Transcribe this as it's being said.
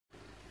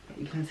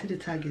you can see the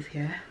tag is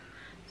here,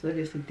 so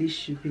obviously this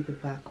should be the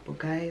back. But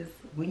guys,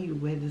 when you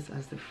wear this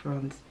as the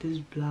front, this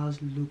blouse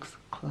looks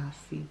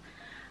classy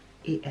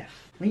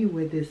AF. When you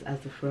wear this as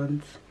the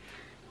front,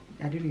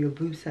 I don't know, your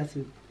boobs have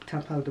to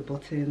tap out the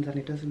buttons and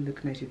it doesn't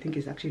look nice. You think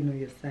it's actually not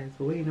your size,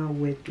 but when you now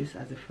wear this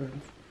as a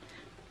front,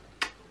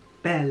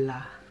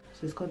 Bella.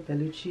 So it's called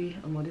Bellucci.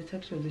 The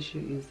texture of this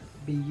shoe is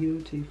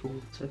beautiful,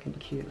 so fucking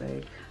cute.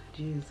 Like,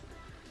 jeez,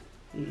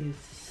 it is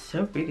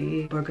so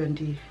pretty.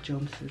 Burgundy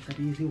jumpsuits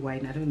are easy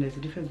wine. I don't know, there's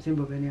a difference between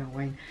burgundy and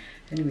wine.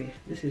 Anyway,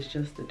 this is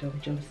just the dumb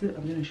jumpsuit.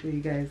 I'm gonna show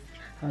you guys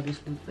how this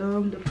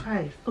looks. The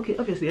price. Okay,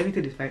 obviously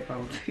everything is £5.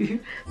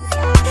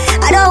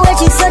 I don't wear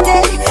cheap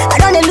something. I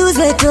don't lose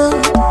weight too.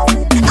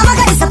 I'm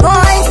gonna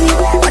disappoint me,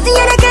 but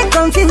you get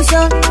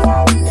confusion.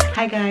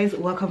 Hi guys,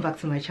 welcome back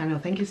to my channel.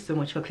 Thank you so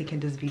much for clicking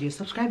this video.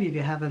 Subscribe if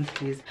you haven't,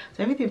 please.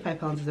 So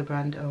Everything5Pounds is a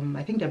brand.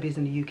 I think they're based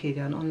in the UK.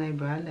 They're an online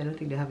brand. I don't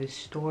think they have a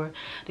store.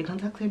 They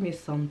contacted me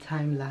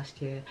sometime last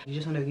year. They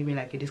just want to give me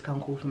like a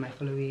discount code for my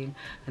following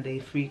and they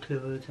free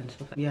clothes and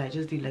stuff. Yeah, I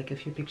just did like a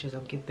few pictures.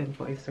 I'll give them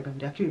for Instagram.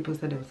 They actually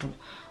posted them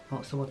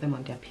some of them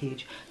on their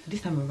page. So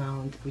this time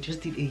around we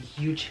just did a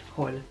huge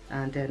haul,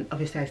 and then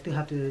obviously I still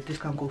have the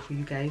discount code for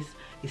you guys.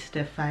 It's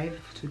step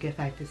 5 to get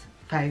 5%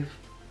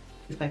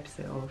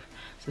 off.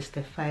 So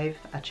step 5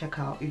 at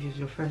checkout if it's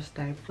your first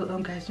time. So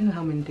guys, you know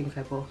how many things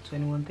I bought?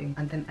 21 things.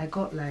 And then I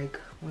got like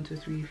 1 2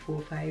 3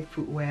 4 5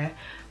 footwear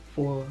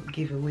for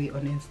giveaway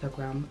on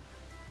Instagram.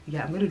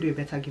 Yeah, I'm gonna do a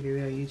better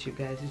giveaway on YouTube,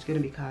 guys. It's gonna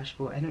be cash,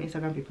 but I know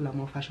Instagram people are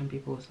more fashion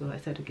people, so I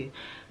said okay,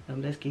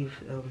 let's give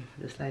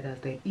the sliders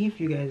there. If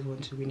you guys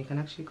want to win, you can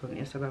actually go on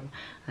Instagram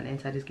and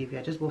enter this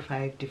giveaway. I just bought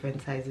 5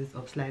 different sizes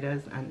of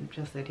sliders and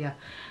just said yeah,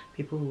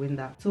 people will win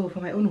that. So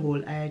for my own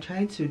haul, I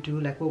tried to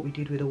do like what we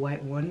did with the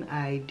white one.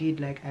 I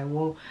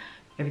wore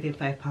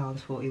Everything5Pounds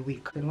for a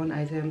week. And one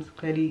items,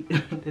 clearly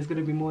there's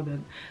gonna be more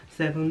than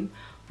 7,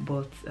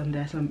 but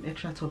there's some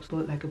extra tops,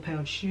 but like a pair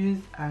of shoes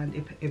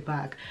and a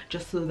bag,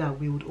 just so that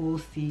we would all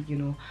see, you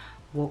know,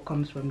 what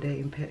comes from there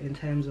in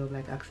terms of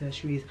like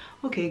accessories.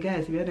 Okay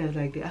guys, to be honest,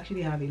 like they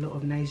actually have a lot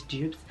of nice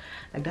dupes,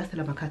 like that's the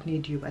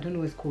McCartney dupe. I don't know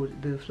what it's called,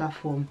 the flat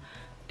form.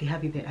 They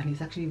have it there and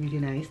it's actually really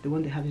nice. The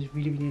one they have is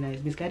really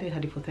nice. This guy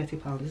had it for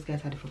 £30, this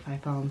guy's had it for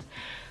 £5.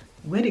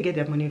 Where they get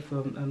their money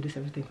from, this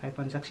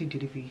Everything5Pounds is actually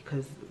delivery,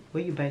 because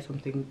when you buy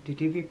something, the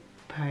delivery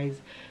price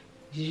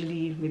is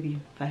usually maybe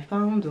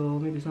 £5 or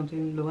maybe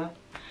something lower.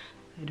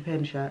 It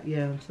depends,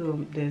 yeah.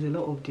 So there's a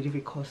lot of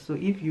delivery costs. So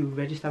if you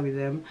register with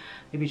them,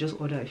 maybe just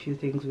order a few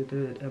things with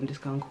the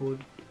discount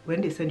code.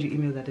 When they send you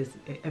email that is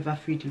ever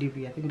free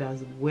delivery, I think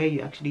that's where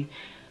you actually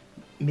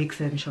make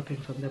sense shopping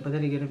from them. But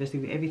then again, obviously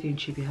with everything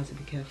cheap, you have to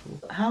be careful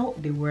how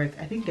they work.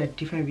 I think there are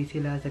different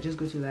retailers that just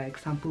go to like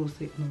sample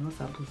sales, no, not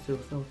sample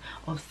sales, so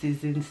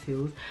off-season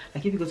sales.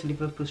 Like if you go to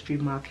Liverpool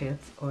Street Market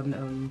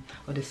on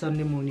the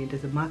Sunday morning,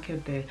 there's a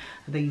market there,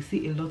 and then you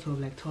see a lot of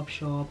like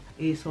Topshop,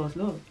 ASOS, a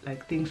lot of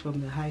like things from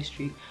the high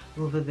street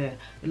over there.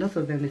 A lot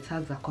of them, the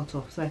tags are cut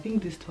off. So I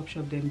think this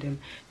Topshop, them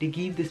they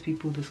give these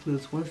people these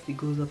clothes once it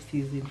goes off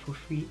season for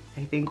free,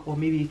 I think, or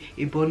maybe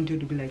a bundle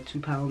to be like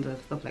 £2 and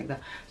stuff like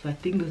that. So I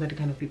think those are the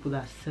kind of people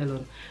that sell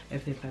on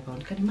Everything5Pounds.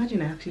 You can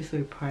imagine I actually saw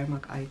a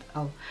Primark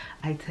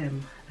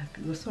item. Like,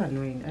 it was so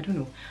annoying. I don't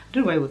know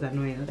why it was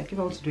annoying. Like if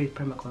I want to do it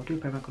Primark, I'll do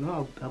it Primark,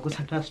 or I'll go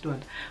to that store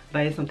and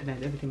buy something like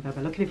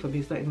Everything5Pounds. Luckily for me,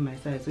 it's not even my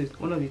size, so it's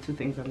one of the 2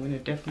 things I'm going to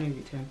definitely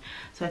return.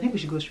 So I think we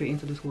should go straight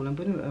into this haul. I'm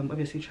going to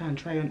obviously try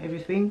on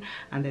everything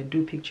and then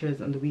do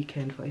pictures on the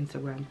weekend for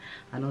Instagram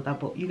and all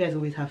that. But you guys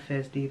always have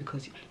first day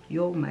because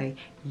you're my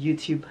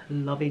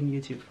loving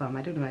YouTube fam.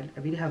 I don't know, I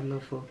really have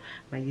love for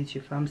my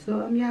YouTube fam.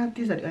 So yeah,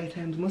 these are the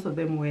items. Most of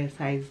them were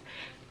size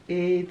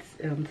 8,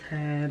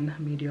 10,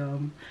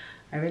 medium.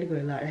 I really got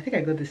a large. I think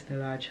I got this in a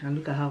large, and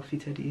look at how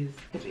fitted it is.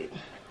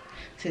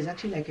 So it's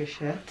actually like a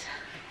shirt,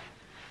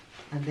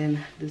 and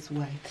then this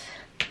white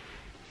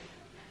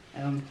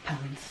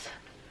pants.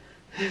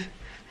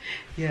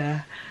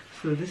 Yeah,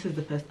 so this is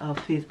the first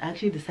outfit. I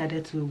actually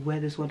decided to wear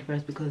this one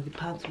first because the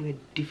pants were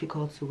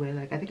difficult to wear.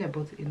 Like I think I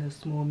bought it in a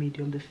small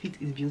medium. The fit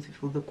is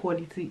beautiful, the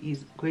quality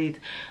is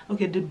great.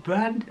 Okay, the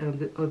brand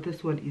of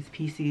this one is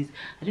PCs.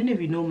 I don't know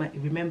if you know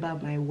remember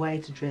my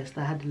white dress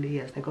that had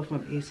layers I got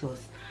from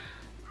ASOS.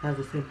 That's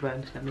the same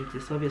brand that makes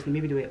it. So obviously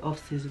maybe they were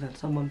off season and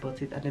someone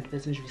bought it and then the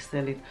person's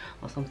reselling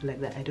or something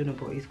like that. I don't know,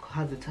 but it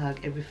has the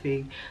tag,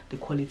 everything. The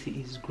quality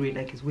is great,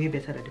 like it's way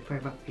better than the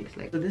Primark piece.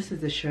 Like, so this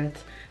is the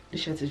shirt. This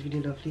shirt is really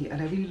lovely,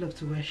 and I really love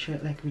to wear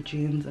shirt like with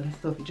jeans and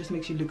stuff. It just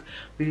makes you look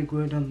really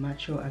grown up,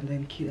 macho, and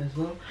then cute as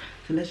well.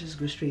 So let's just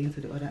go straight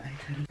into the other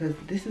items, because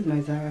this is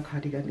my Zara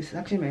cardigan. This is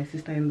actually my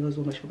sister-in-law's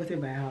one, but she forgot it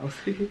in my house.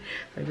 So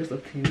I just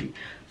obtained it.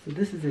 So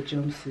this is a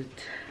jumpsuit.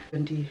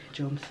 20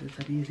 jumpsuits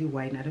are easy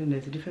wine. I don't know,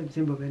 there's a difference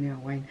between burgundy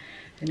and wine.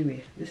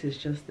 Anyway, this is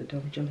just the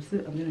dumb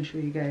jumpsuit. I'm gonna show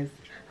you guys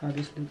how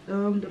this looks.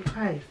 The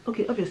price.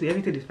 Okay, obviously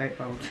everything is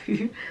 £5.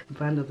 The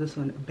brand of this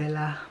one,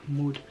 Bella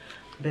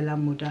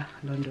Moda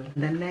London.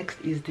 The next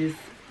is this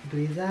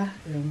blazer.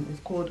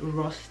 It's called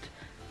Rust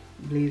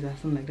Blazer,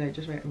 something like that.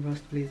 Just write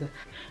Rust Blazer.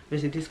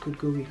 Basically this could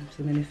go with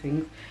so many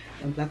things,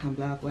 black and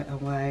black, white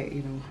and white,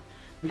 you know,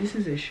 This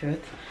is a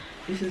shirt.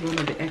 This is one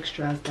of the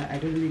extras that I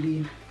don't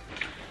really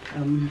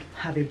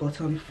have a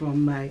button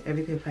from my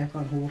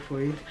Everything5Pounds haul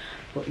for it,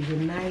 but it's a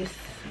nice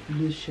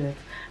loose shirt.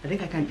 I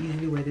think I can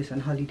easily wear this on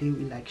holiday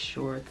with like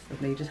shorts, and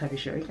then you just have a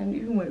shirt. You can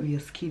even wear it with your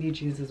skinny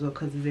jeans as well,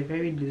 because it's a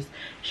very loose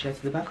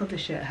shirt. The back of the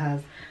shirt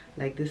has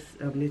like this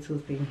little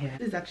thing here.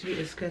 This is actually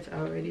a skirt I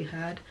already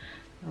had,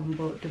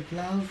 but the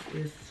blouse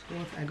is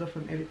what I got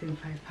from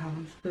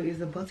Everything5Pounds. So it's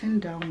a button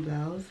down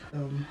blouse.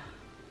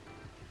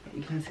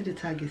 You can see the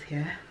tag is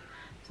here,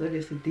 so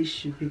obviously this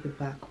should be the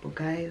back, but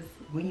guys,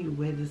 when you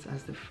wear this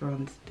as the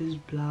front, this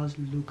blouse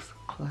looks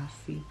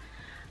classy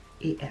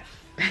AF.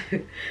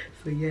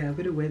 So yeah, I'm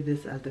gonna wear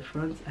this as the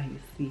front, and you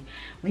see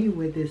when you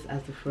wear this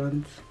as the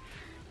front,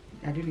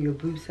 I don't know, your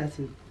boobs have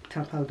to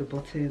tap out the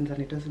buttons and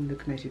it doesn't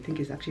look nice. You think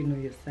it's actually not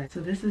your size. So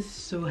this is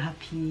so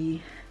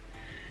happy.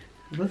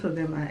 Both of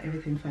them are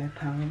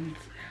Everything5Pounds.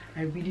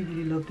 I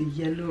really love the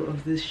yellow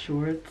of this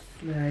shorts.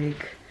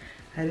 Like,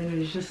 I don't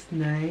know, it's just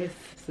nice.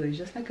 So it's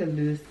just like a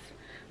loose.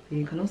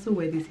 You can also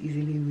wear this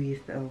easily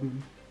with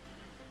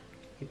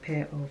a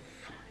pair of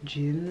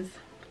jeans,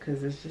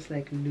 because it's just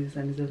like loose,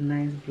 and it's a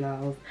nice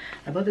blouse.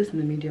 I bought this in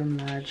the medium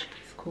large.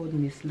 It's called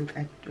Miss Look.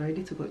 I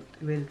already took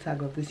away the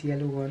tag of this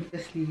yellow one.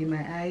 Obviously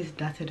my eyes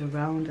darted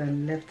around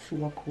and left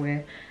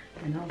workwear,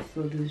 and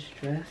also this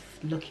dress.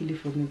 Luckily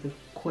for me, the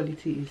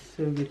quality is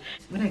so good.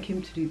 When I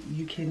came to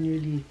the UK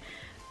newly,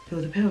 there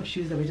was a pair of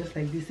shoes that were just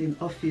like this in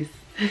office.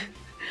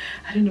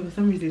 I don't know, for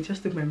some reason it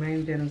just took my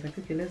mind there, and I was like,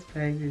 okay, let's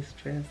buy this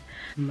dress.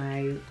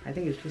 I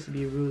think it's supposed to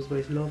be rose, but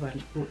it's love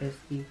and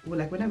OSE. Well,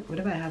 like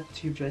whenever I have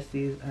two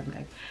dresses and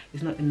like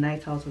it's not a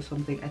night out or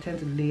something, I tend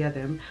to layer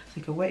them, so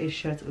you can wear a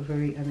shirt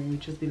over it and then you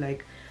just be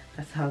like,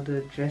 that's how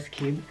the dress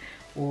came.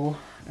 Or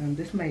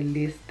this is my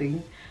lace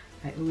thing.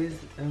 I always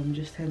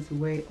just tend to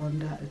wear it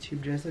under a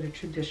tube dress. So the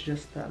tube dress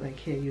just start like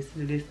here, you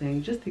see the lace thing,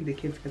 you just think they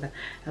came together.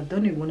 I've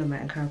done it one of my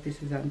Enquiry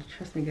pieces, and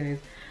trust me guys,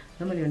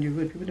 normally on the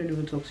road people don't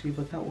even talk to you,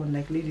 but that one,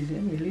 like ladies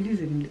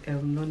in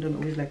London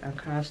always like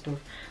Ankara stuff,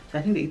 so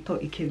I think they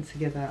thought it came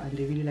together and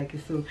they really like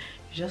it. So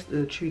it's just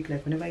a trick,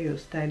 like whenever you're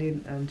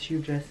styling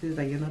tube dresses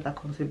and you're not that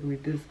comfortable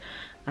with this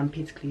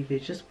pit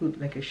cleavage, just put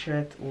like a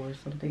shirt or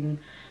something.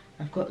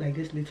 I've got like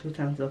this little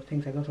tons of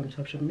things I got from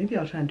Topshop. Maybe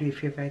I'll try and do a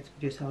favorite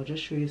video, so I'll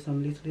just show you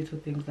some little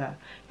things that,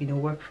 you know,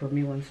 work for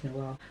me once in a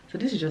while. So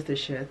this is just a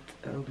shirt.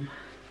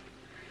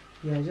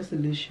 Yeah, just a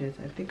loose shirt.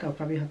 I think I'll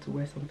probably have to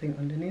wear something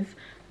underneath.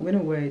 I'm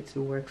gonna wear it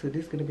to work, so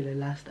this is gonna be the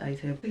last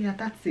item. So yeah,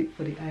 that's it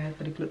for the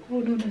clothes. Oh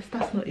no,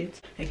 that's not it.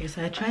 Okay,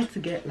 so I tried to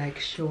get like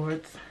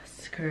shorts,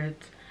 skirt,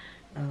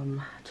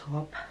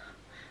 top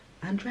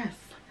and dress.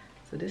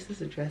 So this is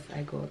the dress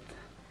I got.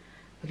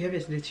 Okay,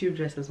 obviously the tube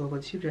dress as well,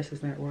 but the tube dress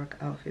is not work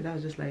outfit. That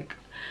was just like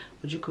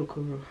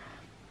Ojukokoro.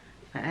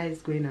 My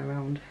eyes going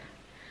around.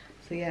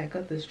 So yeah, I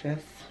got this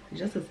dress. It's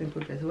just a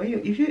simple dress.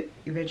 If you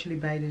eventually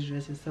buy this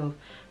dress yourself,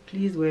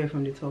 please wear it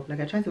from the top. Like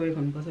I tried to wear it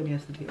from the bottom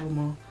yesterday. Oh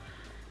no,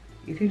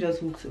 it just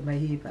hooked my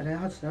hip, and I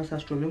had to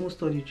struggle. Almost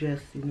tore the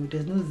dress. You know,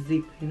 there's no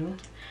zip. You know,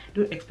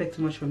 don't expect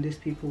too much from these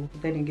people.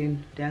 But then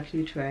again, they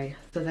actually try.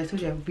 So as I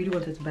told you, I really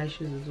wanted to buy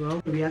shoes as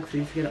well. We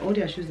actually together. All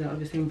their shoes are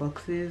obviously in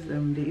boxes.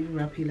 They even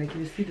wrap you. Like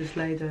you see the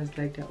sliders,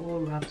 like they're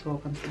all wrapped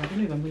up and stuff. I don't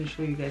know if I'm going to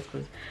show you guys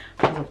because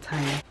of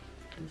time.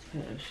 This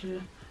pair of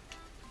shoe.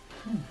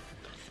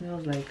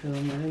 Smells like I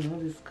don't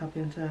know, this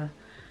carpenter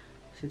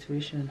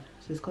situation.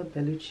 So it's called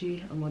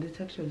Bellucci. The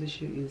texture of the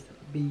shoe is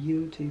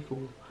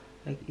beautiful.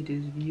 Like it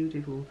is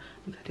beautiful.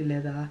 Look at the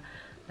leather.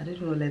 I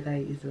don't know what leather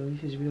it is, or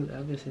if it's real.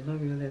 Obviously it's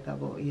not real leather,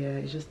 but yeah,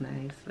 it's just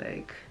nice.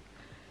 Like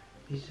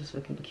it's just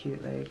fucking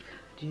cute. Like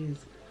jeez,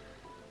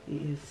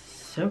 it is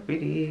so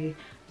pretty.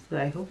 So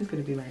I hope it's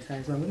gonna be my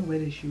size. So I'm gonna wear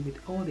this shoe with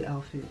all the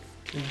outfits.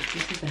 So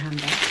this is the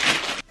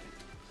handbag.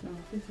 So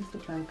this is the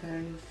bag,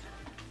 guys.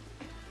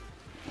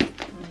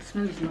 The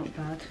smell is not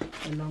bad.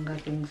 A longer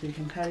thing, so you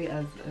can carry it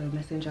as a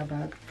messenger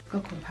bag. It's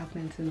got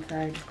compartments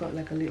inside. It's got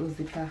like a little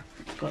zipper.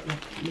 It's got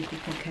like little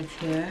pockets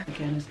here.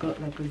 Again, it's got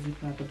like a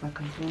zipper at the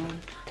back as well.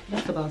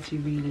 That's about it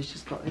really. It's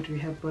just got Audrey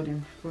Hepburn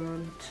in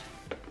front.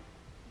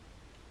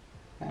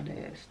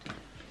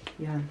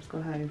 Yeah, it's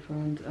got her in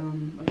front.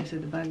 Obviously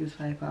the bag is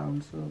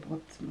 £5, so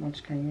what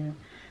much can you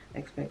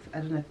expect? I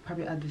don't know,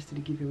 probably add this to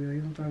the giveaway, or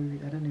even probably,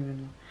 I don't even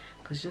know,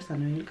 because it's just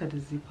annoying. Look at the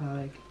zipper.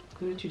 Like,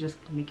 couldn't you just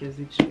make your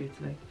zip straight?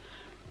 Like,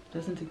 it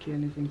doesn't take you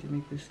anything to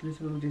make this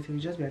little detail. It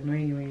just be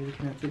annoying you when you're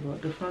looking at it,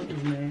 but the front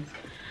is nice.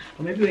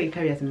 Or maybe when you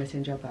carry it as a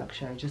messenger bag,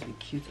 sure, just be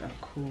cute and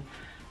cool.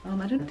 I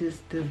don't know,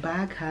 the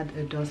bag had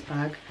a dust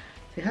bag,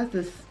 so it has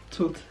this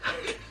tote.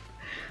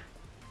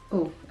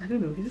 Oh, I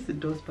don't know, is this a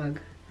dust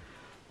bag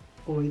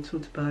or a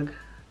tote bag,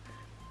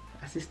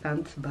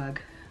 assistant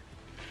bag?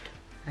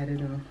 I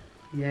don't know.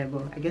 Yeah,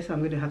 but I guess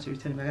I'm gonna have to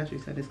return it. I have to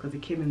return this because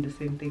it came in the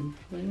same thing.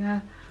 But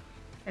yeah,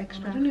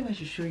 extra. I don't know if I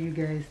should show you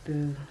guys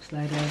the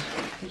sliders.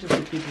 Let me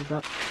just pick this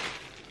up.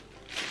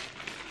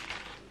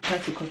 I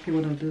tried to copy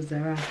one of those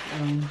Zara.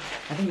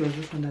 I think it was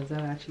this one that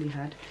Zara actually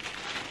had.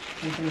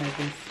 Something like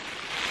this.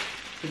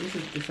 So this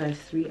is the size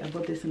 3. I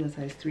bought this in a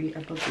size 3.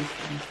 I bought this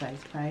in a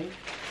size 5.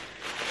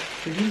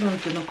 So these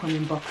ones do not come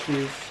in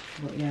boxes.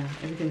 But yeah,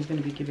 everything is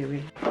going to be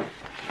giveaway.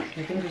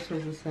 I think this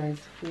was a size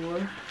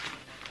 4.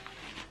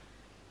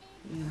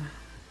 Yeah,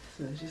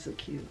 so it's just so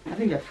cute. I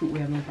think their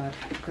footwear are not bad,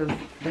 because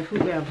the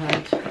footwear I've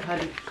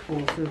had it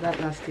for so that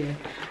last year.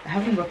 I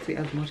haven't rocked it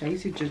as much. I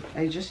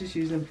just used to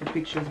use them for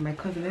pictures. My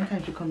cousin,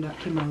 anytime she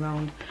came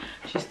around,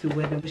 she used to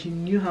wear them. But she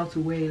knew how to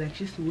wear it. Like,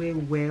 she used to wear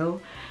well,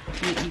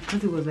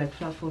 because it was like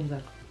platforms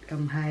that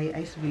high. I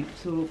used to be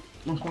so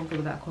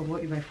uncomfortable that I couldn't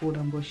what if I fall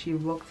down, but she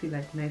rocked it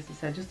like nicely.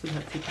 So I just took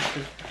her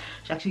pictures.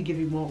 She actually gave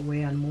it more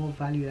wear and more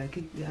value. Like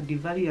the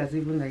value has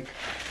even like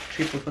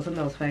tripled. For something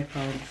that was £5,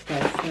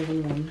 size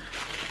 7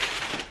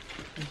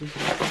 I just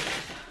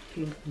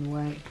pink and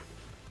white.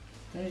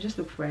 And it just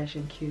look fresh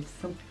and cute.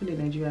 Some people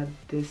in Nigeria,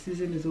 the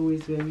season is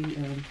always very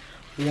warm.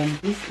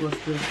 This was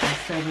the size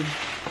 7.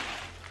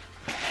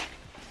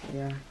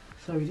 Yeah,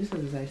 sorry, this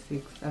was a size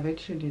 6. I've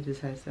actually did the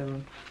size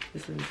 7.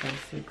 This is a size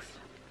 6.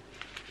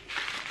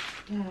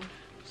 Yeah,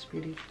 it's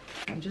pretty.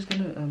 I'm just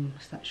gonna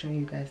start showing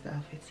you guys the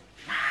outfits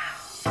now.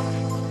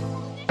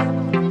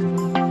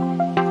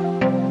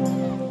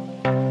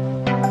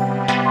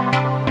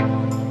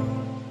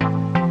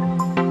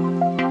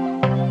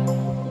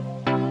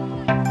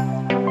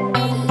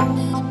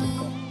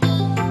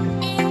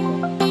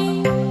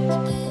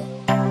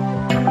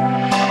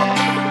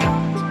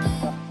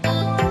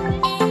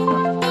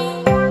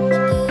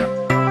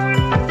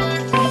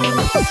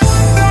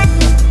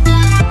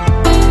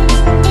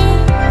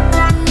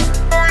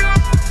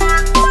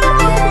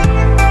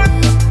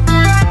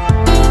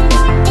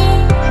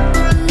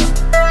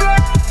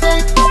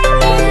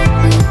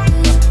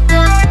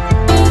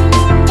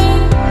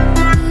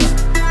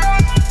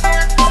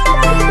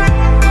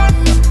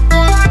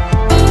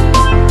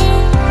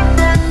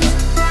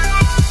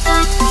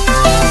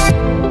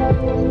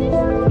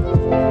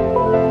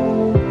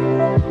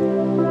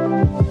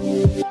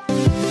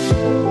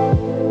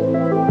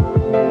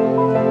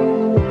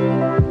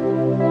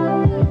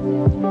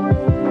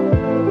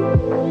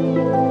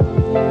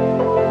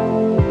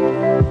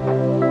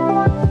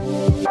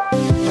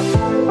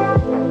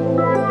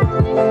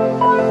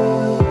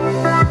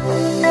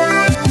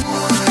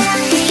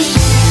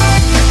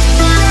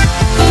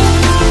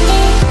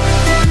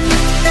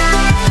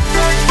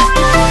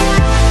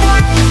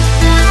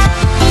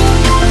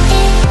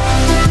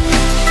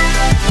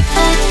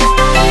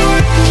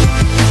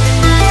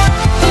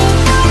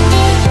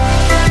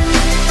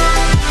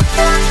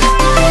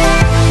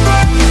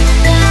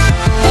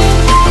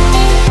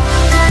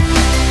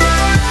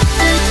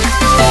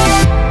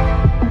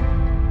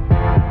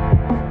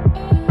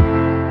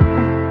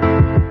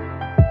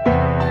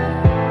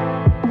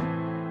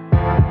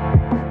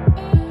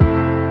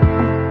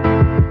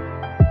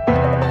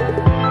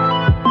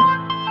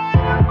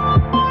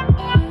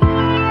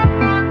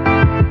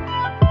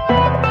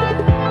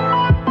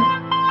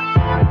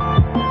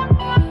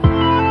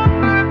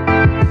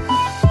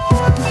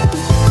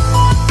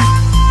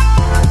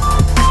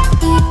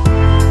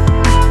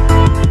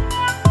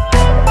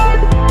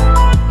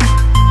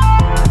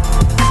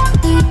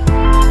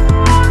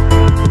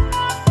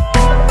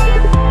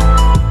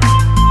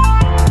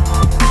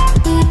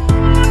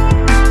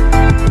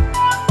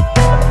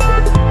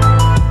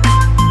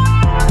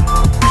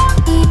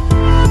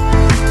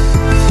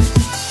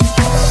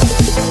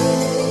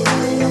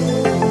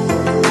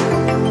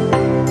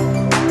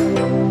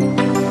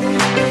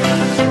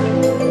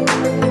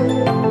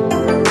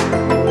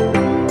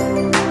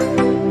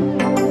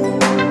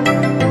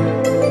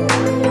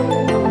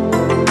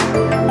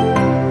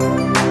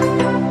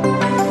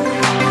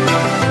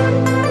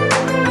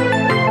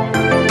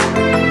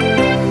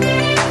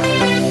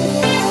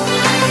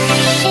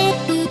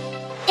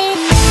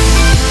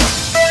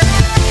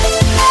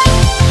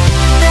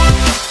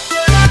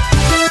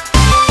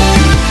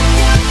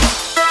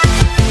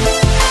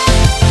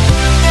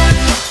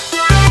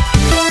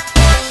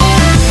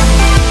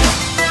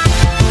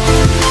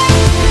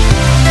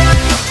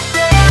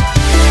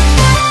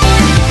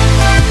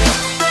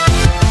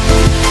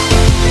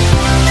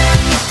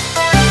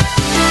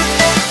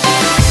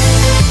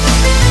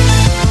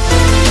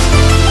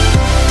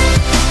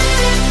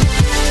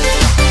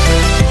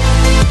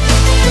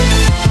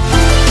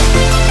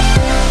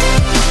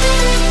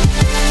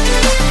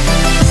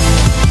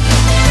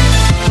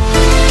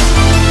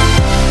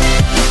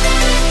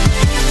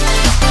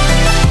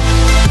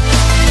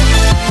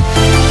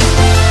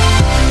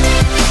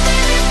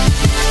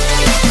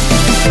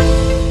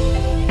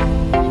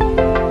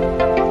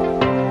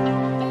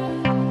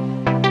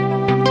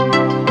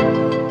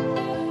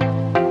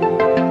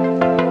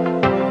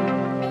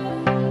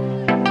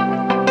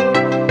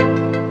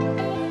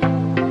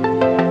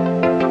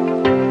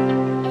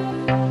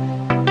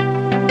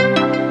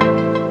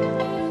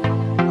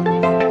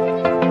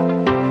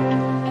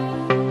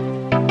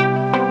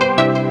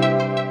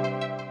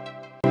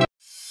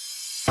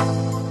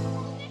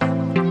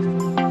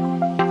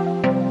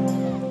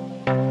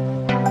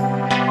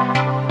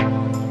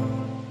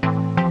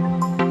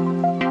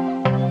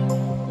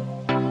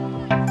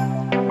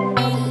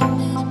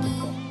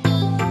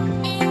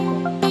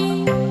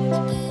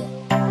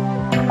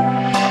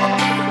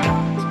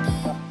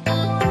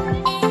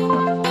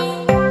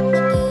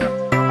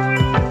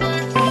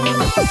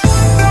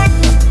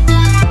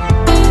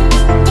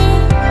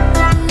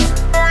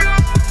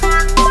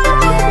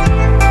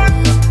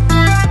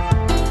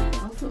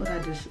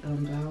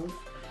 blouse.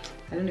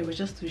 I don't know, it was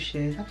just too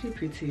sheer. It's actually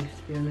pretty, to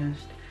be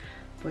honest,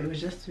 but it was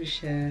just too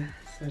sheer,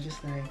 so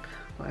just like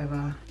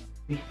whatever.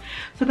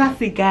 So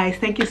that's it, guys.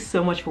 Thank you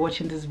so much for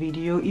watching this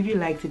video. If you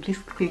liked it, please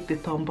click the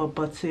thumb up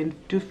button.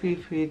 Do feel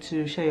free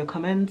to share your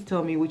comments,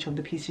 tell me which of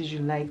the pieces you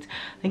liked.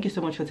 Thank you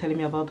so much for telling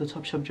me about the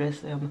Topshop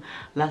dress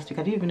last week.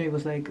 I didn't even know it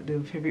was like the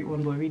favorite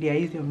one, but really I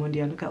used it on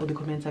Monday. I look at all the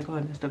comments I got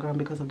on Instagram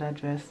because of that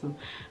dress, so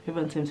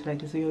everyone seems to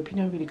like it. So your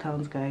opinion really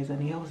counts, guys, and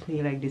it helps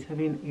me like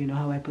determine, you know,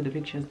 how I put the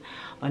pictures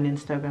on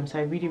Instagram. So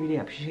I really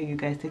appreciate you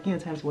guys taking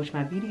your time to watch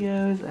my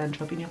videos and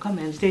dropping your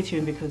comments. Stay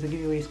tuned because the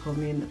giveaway is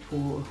coming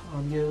for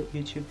your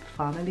YouTube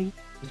family.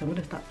 So I'm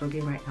gonna start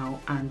vlogging right now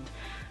and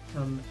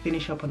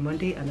finish up on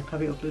Monday, and I'll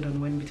probably upload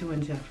on between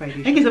Wednesday and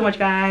Friday. Thank you so much,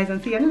 guys,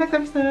 and see you in the next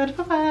episode.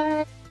 Bye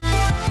bye.